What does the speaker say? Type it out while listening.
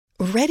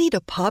Ready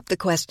to pop the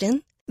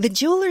question? The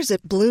jewelers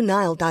at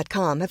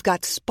BlueNile.com have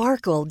got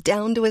sparkle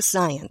down to a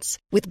science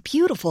with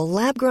beautiful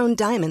lab-grown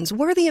diamonds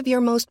worthy of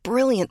your most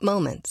brilliant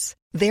moments.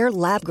 Their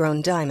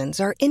lab-grown diamonds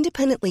are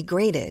independently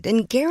graded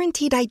and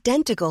guaranteed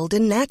identical to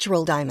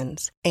natural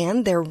diamonds,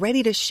 and they're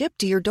ready to ship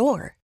to your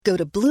door. Go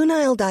to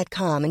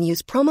BlueNile.com and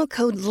use promo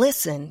code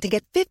LISTEN to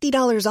get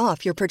 $50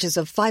 off your purchase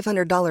of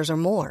 $500 or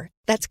more.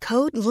 That's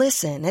code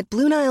LISTEN at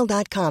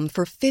BlueNile.com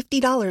for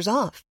 $50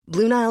 off.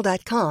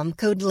 BlueNile.com,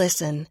 code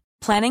LISTEN.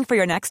 Planning for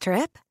your next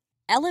trip?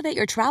 Elevate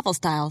your travel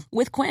style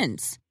with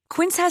Quince.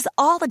 Quince has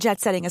all the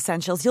jet-setting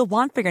essentials you'll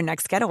want for your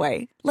next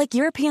getaway, like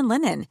European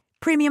linen,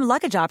 premium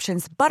luggage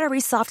options, buttery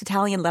soft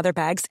Italian leather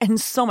bags,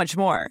 and so much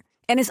more.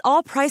 And is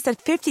all priced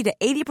at 50 to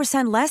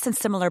 80% less than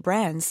similar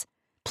brands.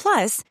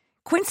 Plus,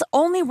 Quince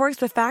only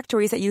works with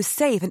factories that use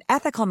safe and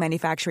ethical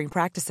manufacturing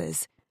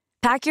practices.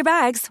 Pack your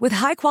bags with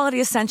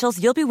high-quality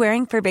essentials you'll be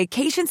wearing for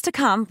vacations to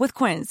come with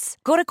Quince.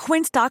 Go to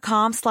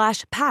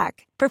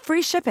quince.com/pack for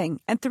free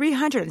shipping and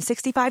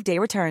 365-day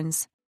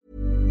returns.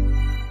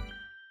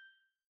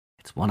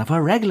 It's one of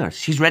our regulars.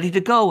 She's ready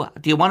to go.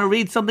 Do you want to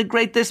read something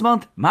great this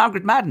month?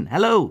 Margaret Madden,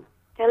 hello.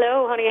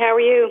 Hello, honey. How are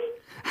you?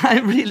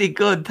 I'm really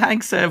good.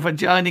 Thanks for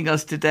joining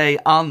us today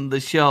on the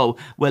show.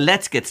 Well,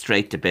 let's get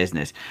straight to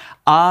business.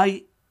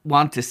 I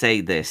want to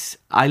say this.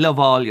 I love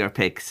all your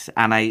picks,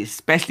 and I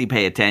especially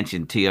pay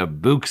attention to your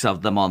books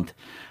of the month.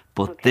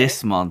 But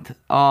This month,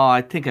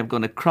 I think I'm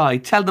going to cry.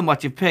 Tell them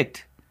what you've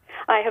picked.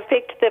 I have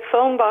picked The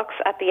Phone Box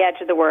at the Edge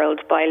of the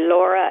World by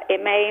Laura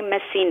Aimee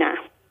Messina.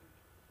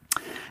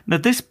 Now,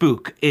 this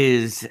book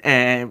is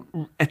a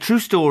true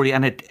story,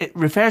 and it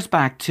refers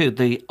back to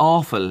the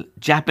awful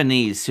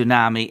Japanese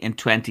tsunami in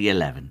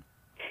 2011.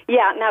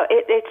 Yeah, now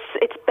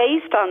it's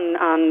based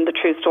on the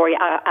true story,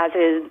 as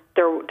is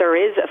there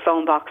is a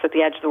phone box at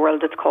the edge of the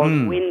world. It's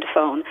called Wind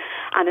Phone,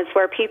 and it's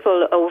where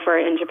people over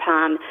in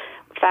Japan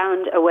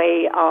found a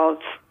way of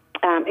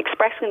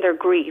expressing their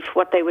grief.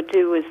 What they would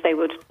do is they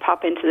would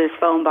pop into this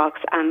phone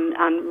box and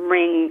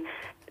ring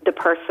the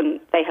person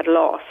they had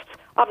lost.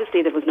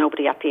 Obviously, there was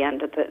nobody at the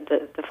end of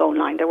the phone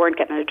line. They weren't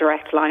getting a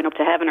direct line up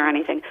to heaven or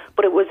anything.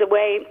 But it was a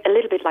way, a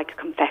little bit like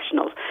a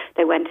confessional.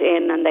 They went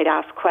in and they'd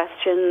ask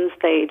questions.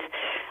 They'd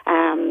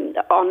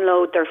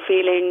unload their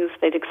feelings.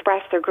 They'd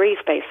express their grief,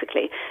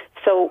 basically.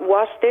 So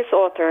what this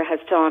author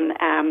has done,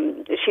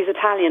 she's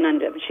Italian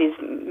and she's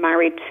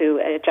married to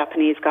a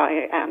Japanese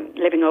guy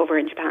living over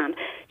in Japan.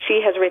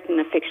 She has written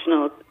a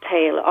fictional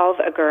tale of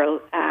a girl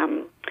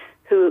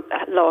who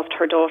lost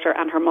her daughter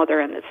and her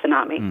mother in the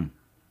tsunami.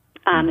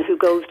 And who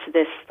goes to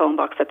this phone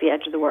box at the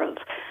edge of the world.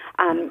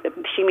 And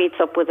she meets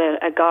up with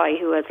a guy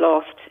who has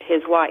lost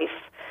his wife,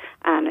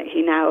 and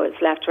he now is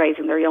left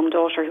raising their young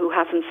daughter who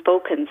hasn't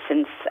spoken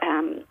since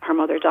her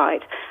mother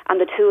died. And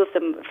the two of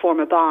them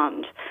form a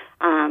bond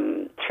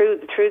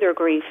through their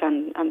grief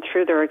and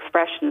through their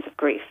expressions of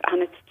grief.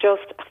 And it's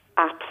just an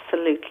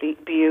absolutely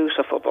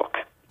beautiful book.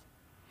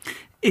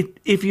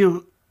 If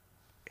you're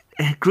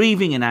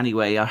grieving in any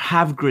way, or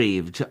have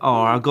grieved,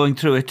 or are going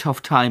through a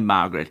tough time,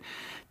 Margaret,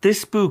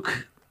 this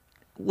book,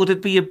 would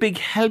it be a big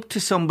help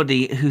to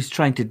somebody who's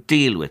trying to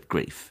deal with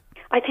grief?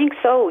 I think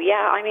so,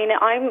 yeah. I mean,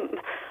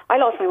 I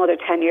lost my mother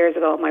 10 years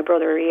ago, my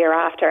brother a year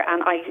after,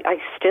 and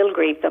I still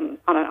grieve them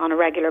on a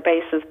regular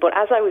basis. But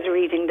as I was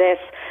reading this,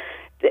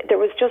 there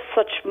was just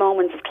such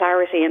moments of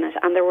clarity in it,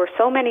 and there were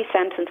so many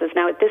sentences.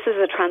 Now, this is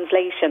a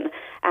translation,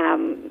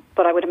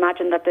 but I would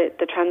imagine that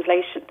the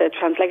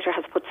translator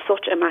has put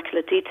such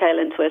immaculate detail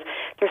into it.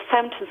 There's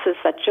sentences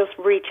that just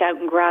reach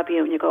out and grab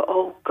you, and you go,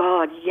 oh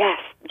God,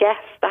 yes,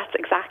 that's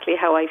exactly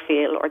how I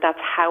feel, or that's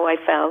how I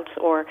felt,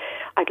 or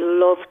I'd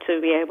love to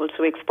be able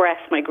to express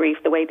my grief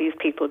the way these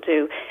people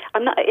do.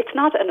 It's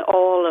not an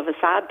all of a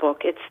sad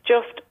book. It's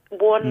just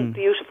one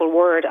beautiful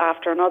word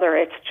after another.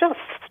 It's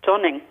just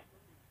stunning.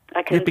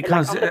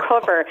 Because on the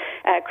cover,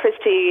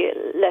 Christy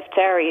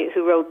Lefteri,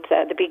 who wrote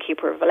The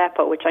Beekeeper of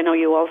Aleppo, which I know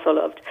you also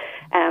loved,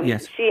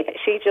 yes. she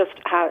just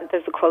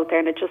there's a quote there,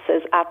 and it just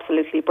says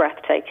absolutely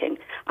breathtaking,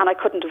 and I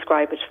couldn't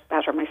describe it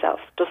better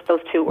myself. Just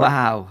those two words.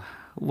 Wow.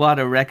 What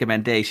a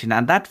recommendation.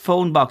 And that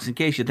phone box, in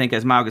case you think,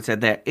 as Margaret said,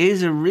 there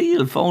is a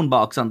real phone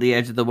box on the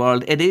edge of the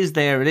world. It is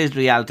there, it is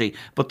reality,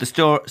 but the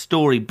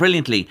story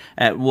brilliantly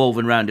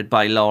woven around it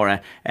by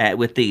Laura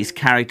with these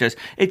characters.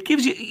 It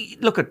gives you,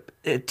 look,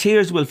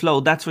 tears will flow,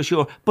 that's for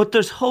sure, but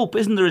there's hope,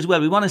 isn't there, as well?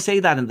 We want to say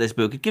that in this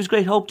book. It gives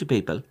great hope to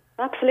people.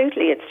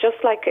 Absolutely. It's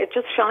just like, it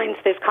just shines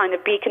this kind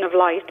of beacon of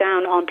light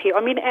down on people.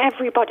 I mean,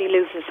 everybody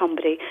loses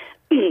somebody.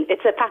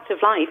 It's a fact of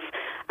life,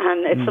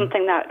 and it's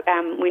something that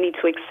we need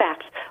to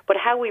accept. But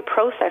how we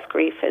process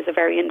grief is a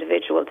very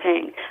individual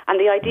thing. And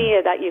the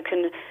idea that you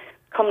can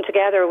come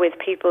together with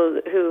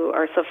people who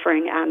are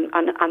suffering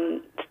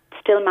and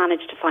still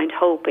manage to find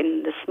hope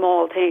in the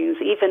small things,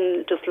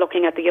 even just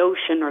looking at the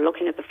ocean or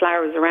looking at the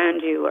flowers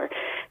around you, or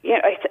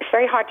it's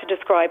very hard to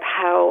describe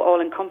how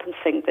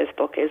all-encompassing this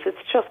book is. It's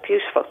just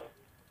beautiful.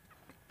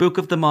 Book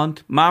of the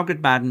month,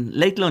 Margaret Madden,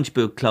 Late Lunch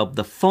Book Club,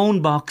 The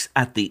Phone Box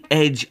at the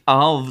Edge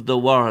of the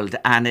World,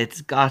 and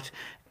it's got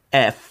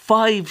A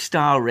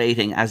 5-star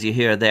rating, as you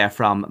hear there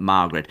from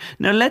Margaret.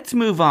 Now let's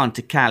move on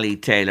to Callie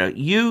Taylor.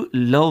 You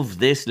love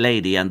this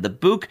lady, and the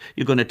book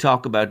you're going to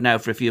talk about now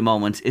for a few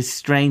moments is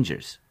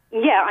Strangers.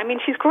 Yeah, I mean,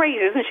 she's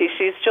great, isn't she?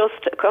 She's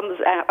just comes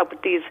up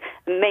with these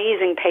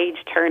amazing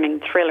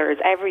page-turning thrillers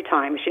every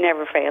time. She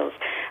never fails.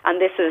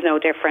 And this is no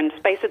different.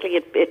 Basically,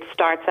 it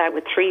starts out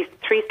with three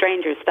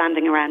strangers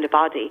standing around a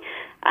body.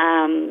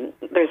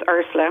 There's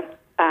Ursula,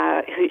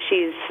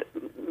 she's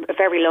a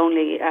very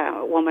lonely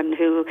woman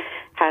who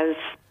has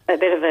a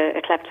bit of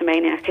a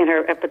kleptomaniac in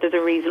her, but there's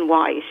a reason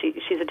why.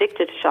 She's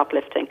addicted to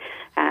shoplifting.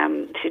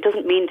 She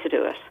doesn't mean to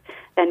do it.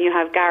 Then you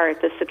have Garrett,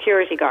 the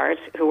security guard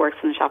who works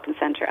in the shopping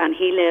centre, and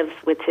he lives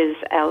with his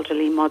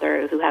elderly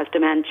mother who has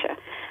dementia,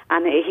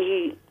 and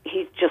he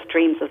just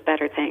dreams of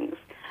better things.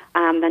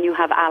 Then you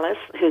have Alice,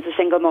 who's a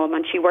single mom,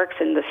 and she works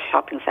in the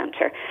shopping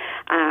centre,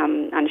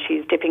 and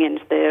she's dipping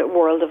into the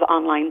world of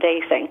online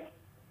dating,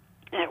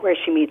 where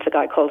she meets a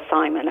guy called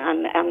Simon,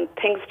 and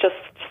things just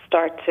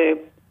start to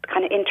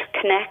kind of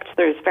interconnect.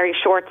 There's very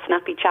short,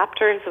 snappy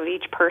chapters of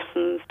each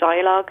person's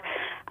dialogue,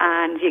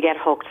 and you get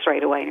hooked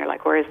straight away, and you're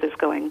like, where is this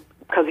going?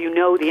 Because you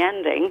know the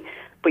ending,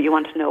 but you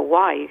want to know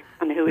why,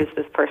 and who is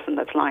this person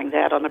that's lying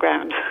dead on the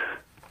ground.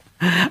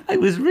 I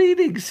was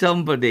reading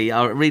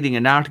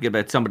an article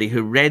about somebody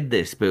who read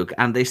this book,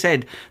 and they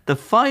said the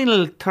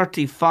final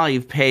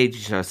 35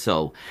 pages or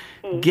so,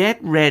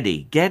 get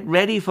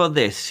ready for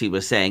this, she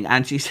was saying.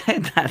 And she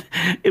said that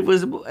it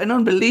was an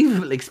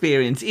unbelievable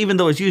experience, even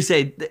though, as you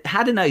say,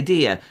 had an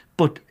idea,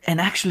 but in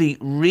actually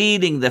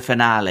reading the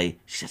finale,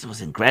 she says it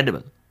was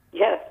incredible.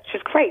 Yeah,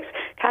 she's great.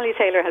 Callie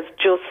Taylor has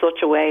just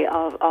such a way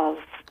of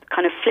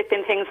kind of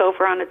flipping things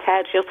over on its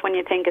head. Just when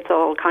you think it's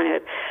all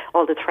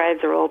the threads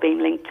are all being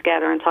linked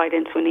together and tied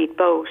into a neat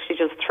bow, she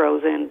just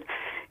throws in,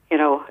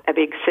 a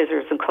big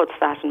scissors and cuts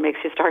that and makes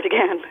you start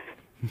again.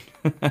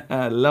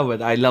 I love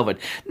it.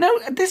 Now,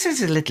 this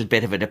is a little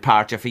bit of a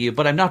departure for you,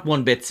 but I'm not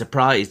one bit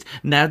surprised.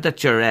 Now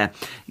that you're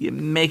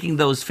making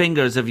those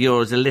fingers of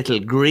yours a little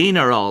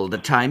greener all the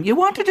time, you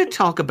wanted to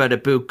talk about a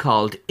book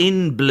called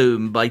In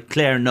Bloom by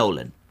Claire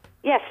Nolan.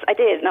 Yes, I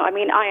did. No, I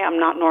mean, I am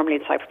not normally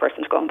the type of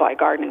person to go and buy a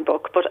gardening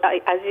book, but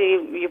as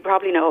you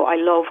probably know, I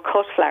love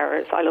cut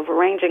flowers. I love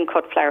arranging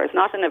cut flowers,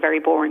 not in a very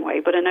boring way,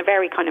 but in a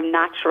very kind of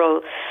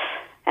natural,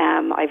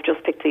 I've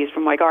just picked these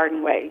from my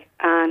garden way.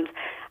 And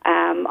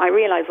I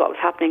realised what was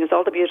happening is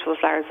all the beautiful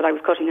flowers that I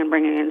was cutting and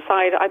bringing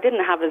inside, I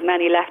didn't have as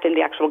many left in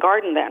the actual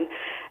garden then.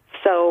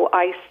 So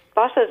I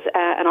spotted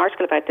an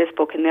article about this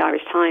book in the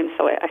Irish Times,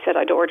 so I said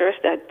I'd order it.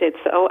 I did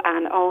so,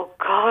 and oh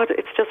God,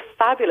 it's just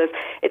fabulous.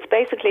 It's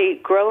basically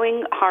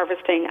growing,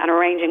 harvesting and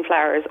arranging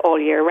flowers all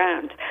year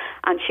round.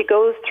 And she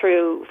goes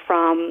through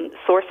from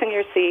sourcing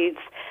your seeds.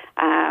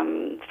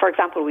 For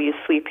example, we use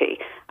sweet pea.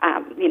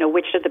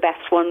 Which are the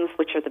best ones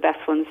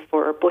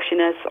for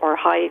bushiness or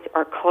height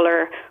or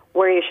colour,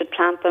 where you should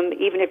plant them,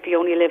 even if you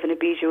only live in a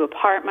bijou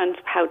apartment,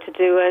 how to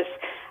do it,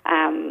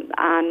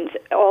 and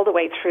all the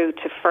way through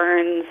to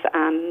ferns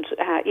and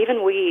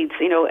even weeds,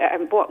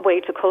 and what way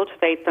to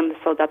cultivate them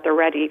so that they're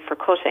ready for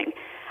cutting.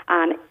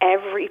 And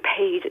every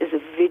page is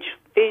a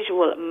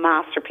visual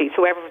masterpiece.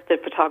 Whoever the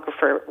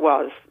photographer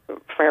was,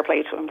 fair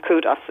play to him,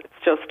 kudos. It's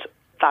just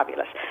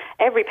fabulous.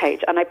 Every page.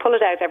 And I pull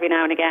it out every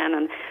now and again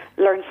and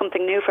learn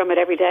something new from it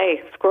every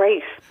day. It's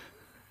great.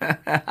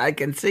 I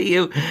can see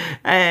you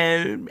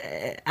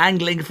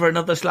angling for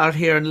another slot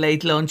here in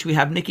late lunch. We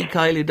have Nikki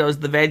Kyle who does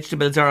the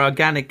vegetables, our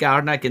organic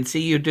garden. I can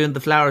see you doing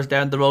the flowers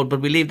down the road, but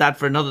we leave that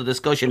for another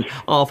discussion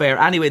off air.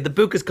 Anyway, the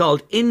book is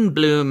called In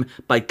Bloom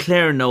by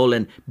Claire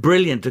Nolan.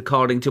 Brilliant,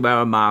 according to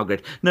our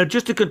Margaret. Now,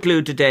 just to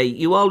conclude today,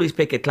 you always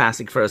pick a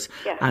classic for us.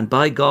 Yeah. And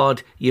by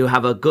God, you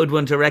have a good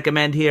one to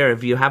recommend here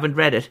if you haven't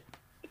read it.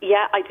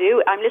 Yeah, I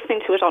do. I'm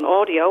listening to it on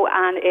audio,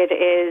 and it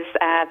is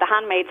The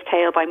Handmaid's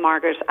Tale by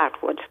Margaret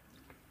Atwood.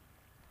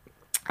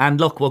 And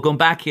look, we're going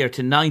back here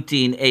to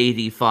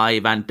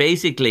 1985, and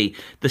basically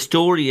the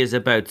story is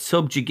about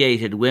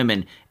subjugated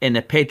women in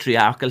a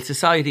patriarchal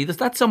society. Does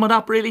that sum it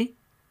up, really?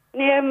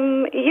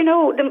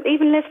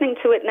 Even listening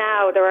to it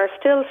now, there are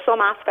still some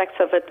aspects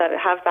of it that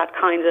have that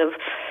kind of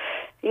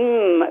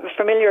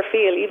familiar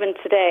feel even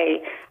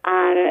today,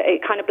 and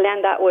it kind of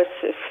blend that with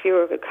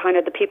kind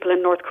of the people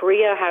in North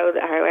Korea,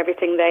 how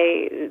everything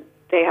they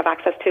have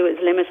access to is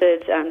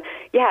limited, and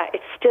yeah,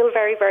 it's still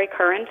very, very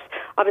current.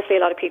 Obviously, a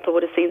lot of people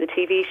would have seen the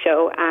TV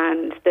show,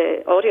 and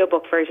the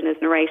audiobook version is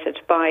narrated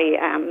by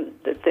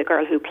the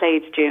girl who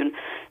played June.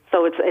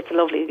 So it's a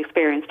lovely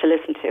experience to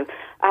listen to.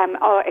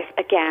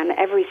 Again,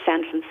 every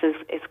sentence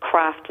is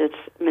crafted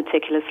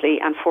meticulously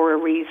and for a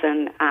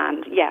reason.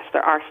 And yes,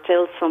 there are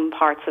still some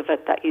parts of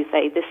it that you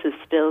say, this is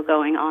still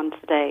going on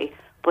today,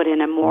 but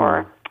in a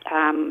more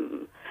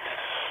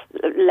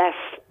less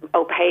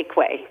opaque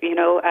way,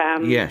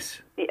 Yes.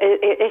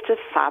 It's a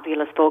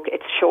fabulous book.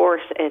 It's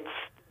short. It's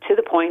to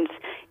the point.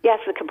 Yes,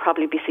 it can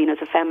probably be seen as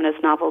a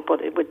feminist novel,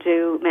 but it would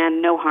do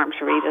men no harm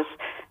to read it,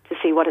 to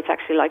see what it's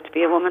actually like to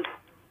be a woman.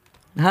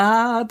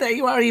 Ah, there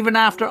you are. Even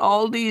after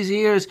all these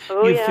years,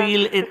 you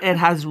feel it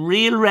has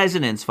real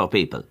resonance for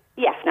people.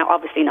 Yes. Now,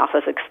 obviously not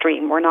as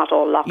extreme. We're not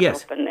all locked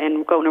Yes. up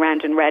and going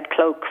around in red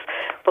cloaks.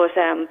 But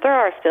there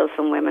are still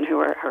some women who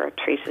are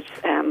treated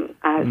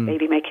as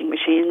baby-making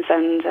machines,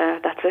 and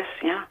that's it,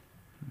 yeah.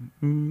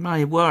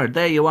 My word,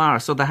 there you are.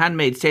 So The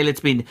Handmaid's Tale, it's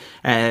been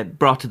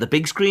brought to the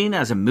big screen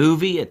as a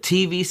movie, a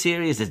TV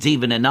series, it's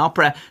even an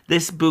opera.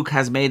 This book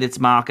has made its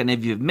mark, and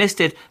if you've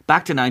missed it,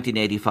 back to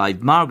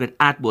 1985, Margaret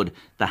Atwood,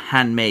 The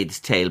Handmaid's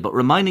Tale. But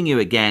reminding you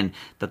again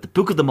that the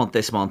book of the month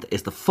this month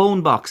is The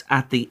Phone Box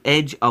at the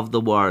Edge of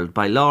the World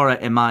by Laura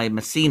Imai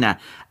Messina.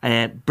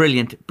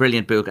 Brilliant,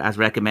 brilliant book as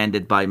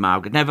recommended by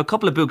Margaret. Now, I have a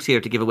couple of books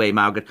here to give away,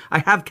 Margaret. I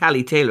have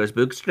Callie Taylor's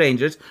book,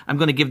 Strangers. I'm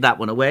going to give that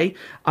one away.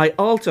 I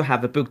also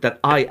have a book that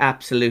I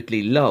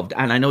absolutely loved,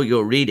 and I know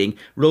you're reading,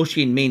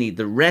 Roisin Meany,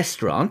 The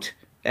Restaurant.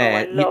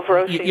 I love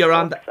Roisin. You're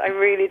on I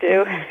really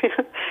do.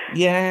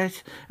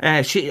 Yes,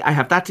 I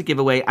have that to give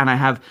away, and I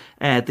have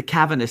the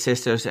Kavanagh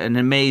Sisters, an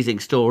amazing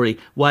story.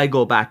 Why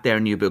go back, their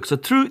new book? So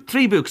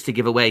three books to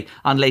give away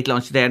on Late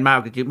Lunch today. And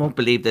Margaret, you won't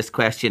believe this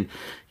question.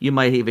 You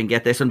might even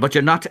get this one, but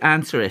you're not to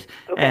answer it.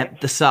 Okay.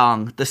 The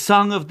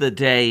song of the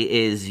day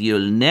is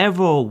 "You'll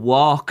Never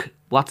Walk."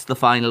 What's the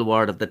final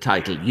word of the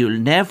title? You'll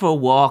Never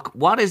Walk.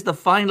 What is the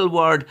final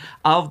word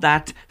of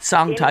that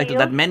song title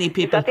that many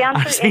people is that the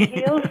answer? are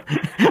singing? Heels?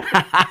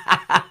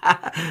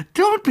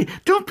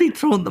 Don't be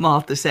throwing them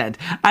off the scent.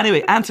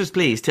 Anyway, answers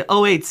please to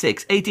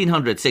 086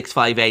 1800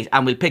 658,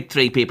 and we'll pick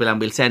three people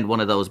and we'll send one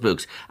of those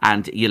books,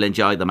 and you'll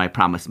enjoy them, I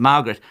promise.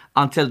 Margaret,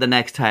 until the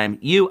next time,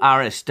 you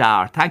are a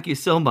star. Thank you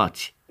so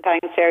much.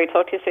 Thanks, Jerry.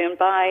 Talk to you soon.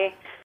 Bye.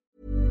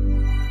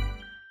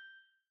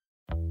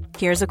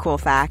 Here's a cool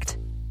fact.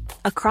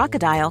 A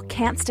crocodile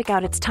can't stick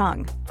out its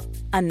tongue.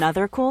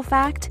 Another cool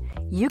fact,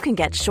 you can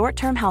get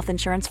short-term health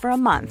insurance for a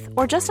month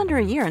or just under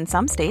a year in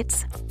some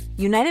states.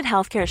 United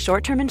Healthcare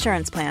short-term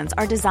insurance plans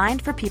are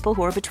designed for people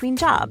who are between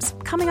jobs,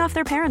 coming off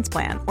their parents'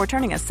 plan, or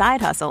turning a side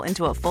hustle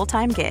into a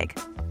full-time gig.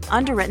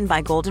 Underwritten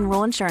by Golden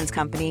Rule Insurance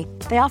Company,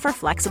 they offer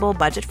flexible,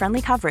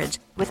 budget-friendly coverage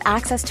with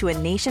access to a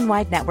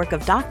nationwide network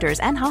of doctors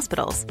and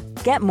hospitals.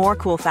 Get more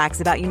cool facts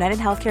about United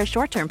Healthcare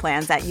short-term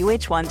plans at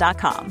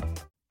uh1.com.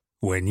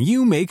 When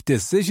you make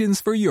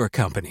decisions for your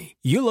company,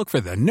 you look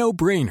for the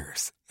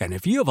no-brainers. And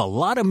if you have a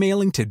lot of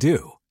mailing to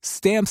do,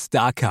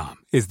 Stamps.com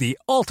is the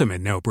ultimate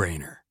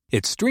no-brainer.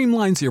 It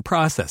streamlines your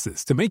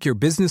processes to make your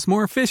business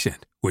more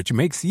efficient, which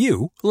makes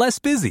you less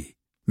busy.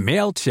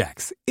 Mail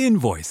checks,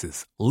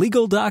 invoices,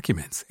 legal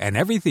documents, and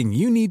everything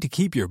you need to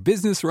keep your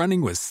business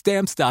running with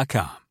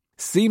Stamps.com.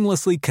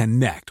 Seamlessly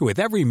connect with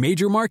every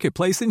major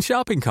marketplace and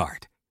shopping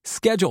cart.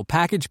 Schedule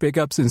package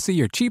pickups and see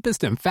your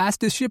cheapest and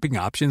fastest shipping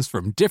options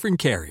from different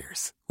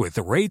carriers, with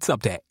rates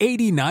up to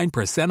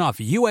 89% off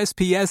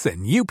USPS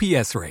and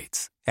UPS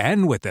rates.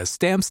 And with the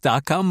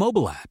Stamps.com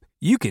mobile app,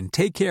 you can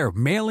take care of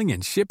mailing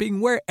and shipping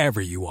wherever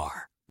you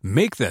are.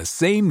 Make the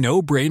same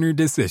no-brainer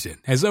decision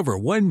as over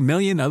 1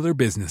 million other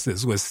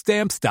businesses with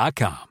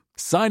Stamps.com.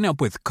 Sign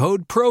up with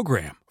code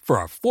PROGRAM for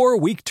a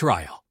 4-week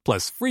trial,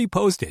 plus free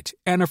postage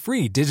and a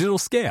free digital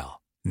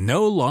scale.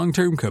 No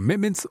long-term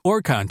commitments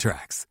or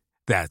contracts.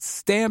 That's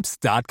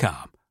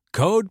Stamps.com.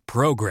 Code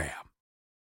PROGRAM.